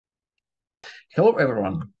Hello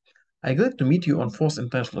everyone. I'm glad to meet you on fourth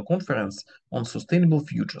international conference on sustainable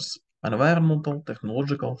futures, environmental,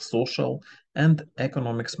 technological, social, and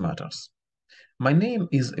economics matters. My name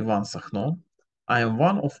is Ivan Sakhno. I am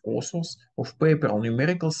one of authors of paper on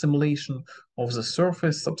numerical simulation of the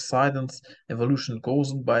surface subsidence evolution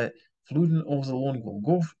caused by flooding of the longwall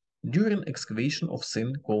goaf during excavation of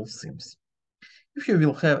thin coal seams. If you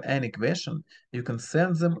will have any question, you can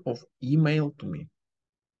send them of email to me.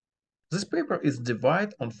 This paper is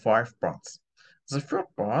divided on 5 parts. The first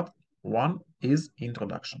part, one, is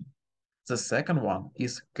introduction. The second one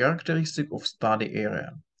is characteristic of study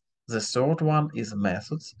area. The third one is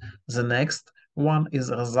methods. The next one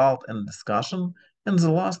is result and discussion. And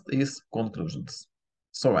the last is conclusions.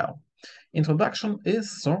 So well, introduction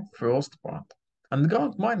is the first part.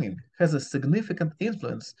 Underground mining has a significant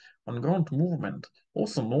influence on ground movement,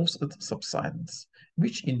 also known as subsidence,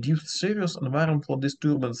 which induced serious environmental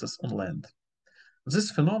disturbances on land.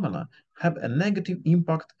 These phenomena have a negative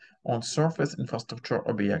impact on surface infrastructure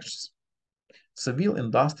objects, civil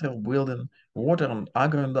industrial building, water and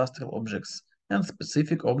agro-industrial objects, and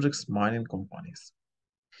specific objects mining companies.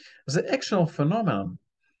 The actual phenomenon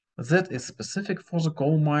that is specific for the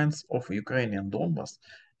coal mines of Ukrainian Donbas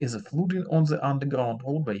is a flooding on the underground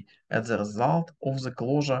roadway as a result of the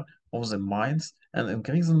closure of the mines and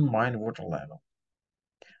increasing mine water level.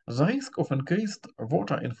 The risk of increased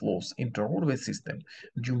water inflows into roadway system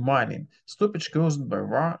due mining stoppage caused by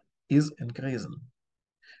war is increasing.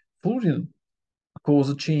 Flooding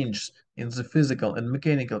causes changes in the physical and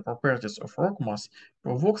mechanical properties of rock mass,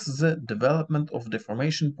 provokes the development of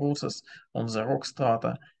deformation process on the rock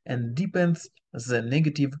strata, and deepens the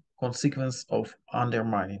negative consequence of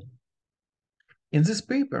undermining. In this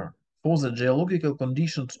paper, for the geological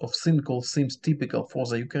conditions of thin coal seams typical for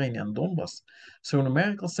the Ukrainian Donbas, through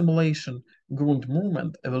numerical simulation, ground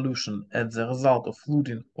movement evolution as the result of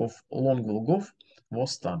flooding of longwall goaf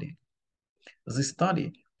was studied. This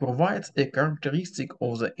study provides a characteristic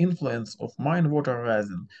of the influence of mine water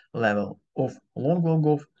rising level of longwall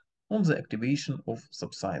goaf on the activation of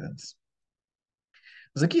subsidence.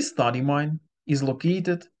 The key study mine is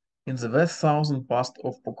located in the west-southern part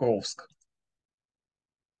of Pokrovsk.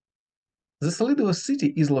 The Slidovo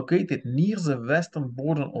city is located near the western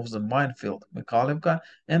border of the minefield. Mikhailivka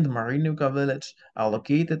and Marinivka village are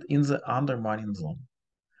located in the undermining zone.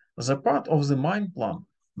 The part of the mine plan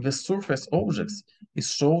with surface objects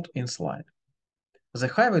is shown in slide. The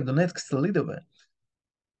highway Donetsk-Slidovo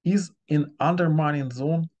is in undermining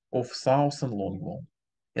zone of southern longwall.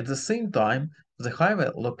 At the same time, the highway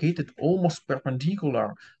located almost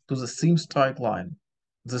perpendicular to the seam strike line.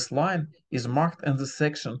 This line is marked in the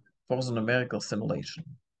section for the numerical simulation.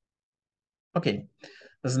 Okay,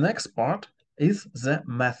 the next part is the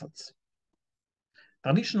methods.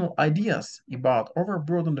 Traditional ideas about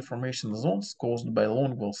overburden deformation zones caused by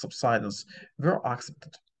longwall subsidence were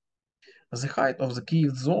accepted. The height of the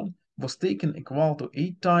caved zone was taken equal to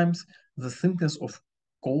 8 times the thickness of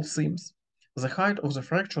coal seams. The height of the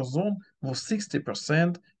fracture zone was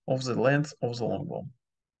 60% of the length of the longwall.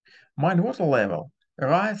 Mine water level,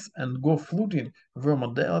 rise and goaf flooding were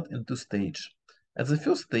modeled in 2 stages. At the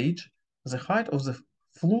first stage, the height of the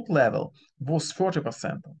flood level was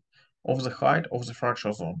 40% of the height of the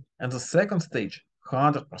fracture zone, and the second stage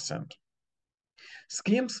 100%.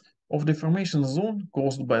 Schemes of deformation zone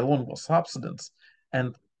caused by longwall subsidence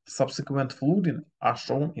and subsequent flooding are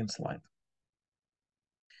shown in slide.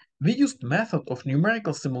 We used method of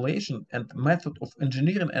numerical simulation and method of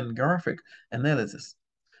engineering and graphic analysis.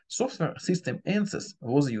 Software system ANSYS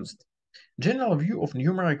was used. General view of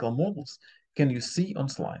numerical models can you see on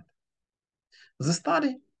slide. The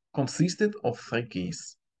study consisted of 3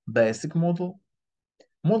 cases: basic model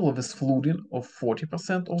with flooding of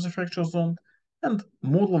 40% of the fracture zone, and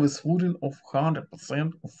model with flooding of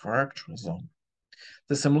 100% of fracture zone.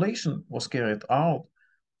 The simulation was carried out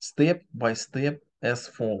step by step as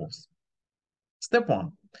follows. Step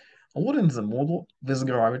 1. Loading the model with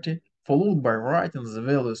gravity, followed by writing the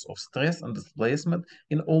values of stress and displacement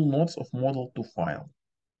in all nodes of model to file.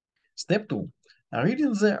 Step 2.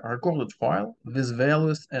 Reading the recorded file with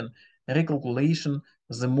values and recalculation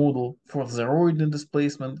the model for the Reuben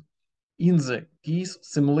displacement in the case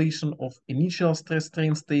simulation of initial stress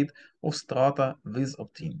strain state of strata was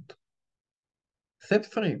obtained. Step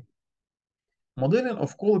 3. Modeling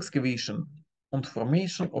of coal excavation and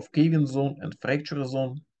formation of caving zone and fracture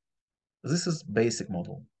zone. This is basic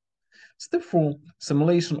model. Step 4.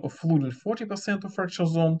 Simulation of flooding 40% of fracture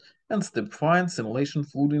zone, and step 5. Simulation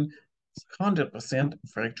flooding 100% of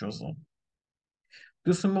fracture zone.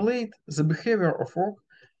 To simulate the behavior of rock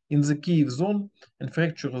in the cave zone and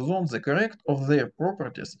fracture zone, the correct of their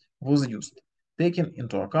properties was used, taking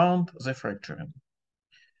into account the fracturing.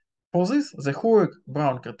 For this, the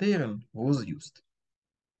Hoek-Brown criterion was used.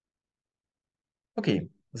 Okay,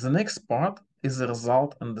 the next part is the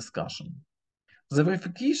result and discussion. The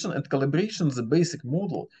verification and calibration of the basic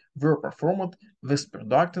model were performed with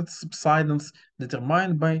predicted subsidence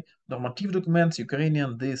determined by normative documents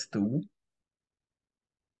Ukrainian DS2.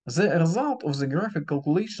 The result of the graphic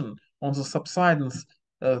calculation on the subsidence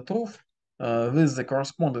trough with the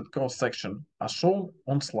corresponding cross-section are shown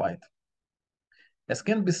on slide. As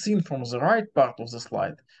can be seen from the right part of the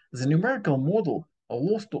slide, the numerical model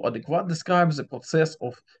allows to adequately describe the process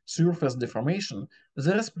of surface deformation.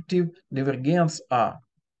 The respective divergence are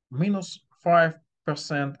minus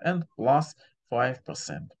 5% and plus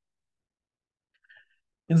 5%.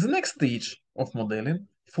 In the next stage of modeling,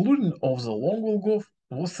 flooding of the longwall goaf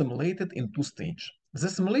was simulated in two stages. The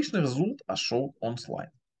simulation results are shown on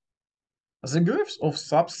slide. The graphs of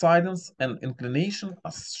subsidence and inclination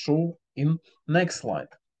are shown in next slide.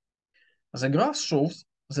 The graph shows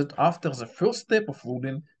that after the first step of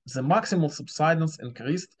flooding, the maximal subsidence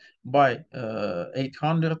increased by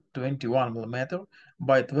 821 mm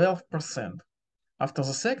by 12%. After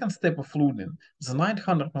the second step of flooding, the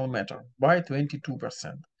 900 mm by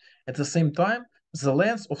 22%. At the same time, the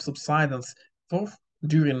length of subsidence trough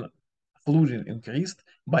during flooding increased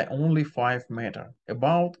by only 5 meters,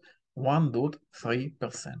 about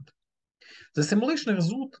 1.3%. The simulation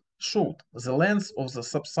result showed the length of the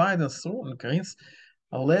subsidence through increase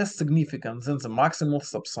less significant than the maximal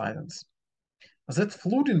subsidence. That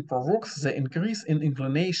flooding provokes the increase in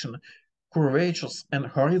inclination, curvatures, and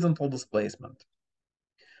horizontal displacement.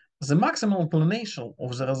 The maximal inclination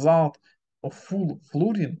of the result of full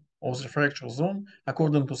flooding of the fracture zone,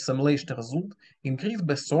 according to simulation result, increased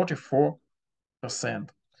by 34%.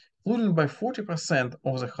 Flooding by 40%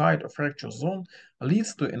 of the height of fracture zone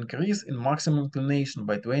leads to increase in maximum inclination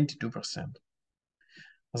by 22%.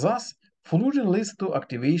 Thus, flooding leads to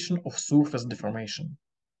activation of surface deformation.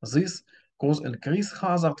 This causes increased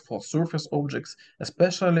hazard for surface objects,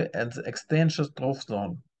 especially at the extension trough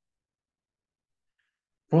zone.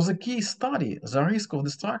 For the case study, the risk of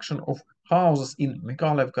destruction of houses in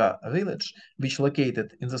Mykolivka village, which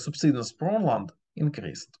located in the subsidence-prone land,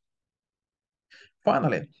 increased.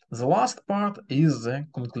 Finally, the last part is the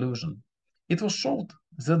conclusion. It was shown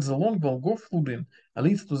that the longwall goaf flooding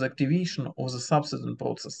leads to the activation of the subsidence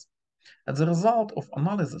process. As a result of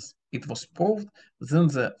analysis, it was proved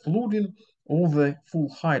that the flooding of the full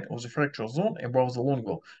height of the fracture zone above the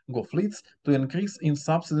longwall goaf leads to increase in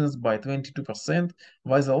subsidence by 22%,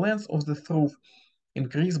 while the length of the trough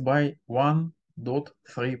increased by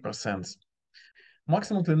 1.3%.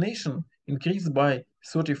 Maximum inclination increased by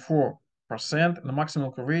 34% and the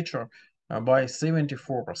maximum curvature by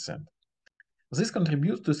 74%. This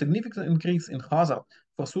contributes to a significant increase in hazard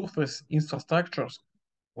for surface infrastructures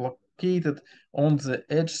located on the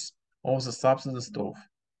edges of the subsidence trough.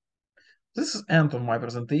 This is the end of my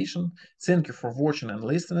presentation. Thank you for watching and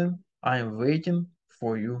listening. I am waiting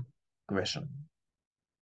for your question.